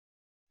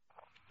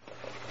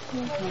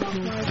Nettene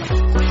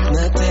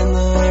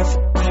er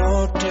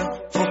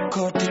for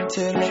korte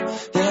til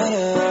å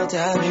gjøre at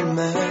jeg blir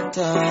med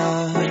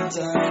deg.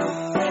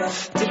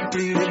 Det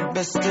blir det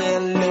beste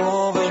jeg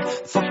lover.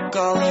 Fuck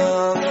alle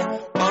andre,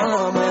 bare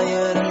la meg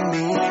gjøre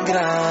min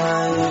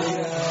greie.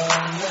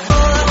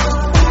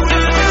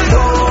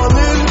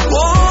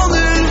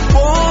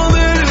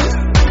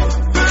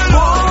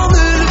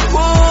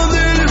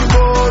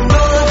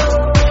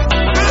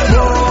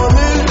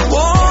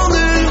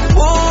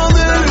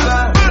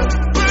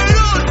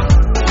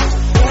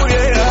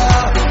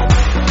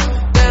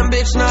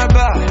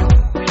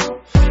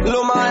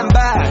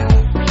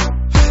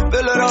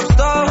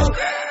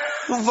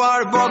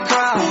 Var det bare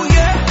crap? Oh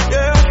yeah,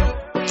 yeah.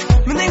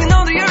 Men ingen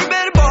andre gjør det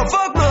bedre, bare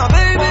fuck med meg,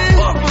 baby.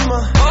 Fuck med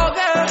meg,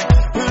 okay.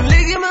 Hun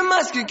ligger med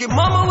meg, skriker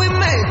mamma with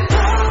me.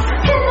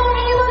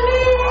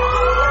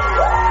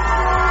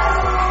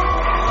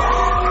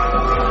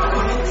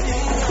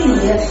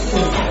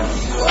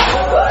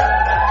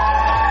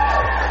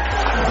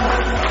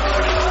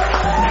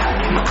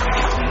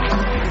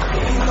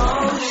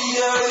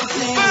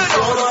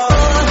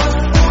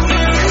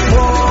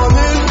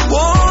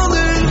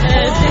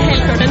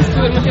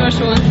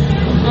 Motivasjon,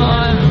 og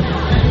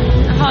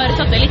har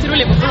tatt det litt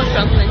rolig på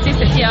bloggfronten den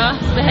siste tida.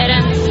 Så det her er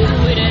en stor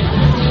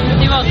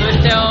motivator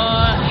til å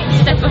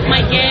step up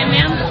my game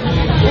igjen,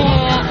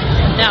 og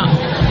ja,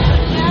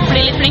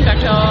 bli litt flinkere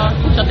til å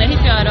oppdatere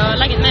hyppigere og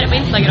legge mer på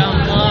Instagram,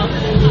 og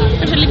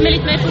kanskje litt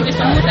mer fokus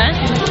på mote.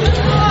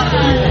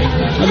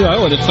 Ja, du er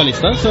jo Årets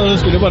Stylista, så det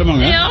skulle jo bare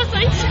mange. Ja,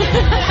 sant.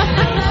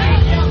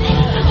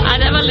 Nei,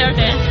 det er veldig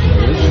artig.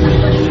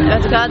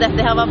 Vet du hva,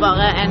 dette her var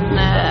bare en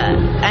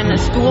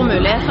stor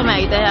mulighet for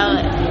meg.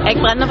 Jeg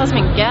brenner for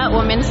sminke,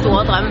 og min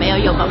store drøm er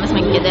å jobbe med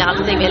sminke. Det er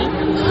alt jeg vil.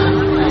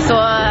 Så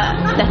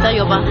dette er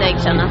jobber at jeg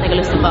kjenner at jeg har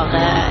lyst til å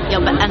bare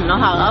jobbe enda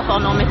hardere for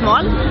å nå mitt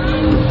mål.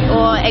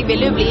 Og jeg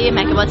vil jo bli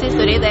make-up-artist,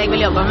 og det er det jeg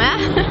vil jobbe med.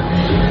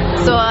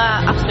 Så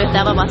absolutt,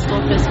 det var bare et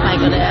stort pluss for meg,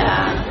 og det...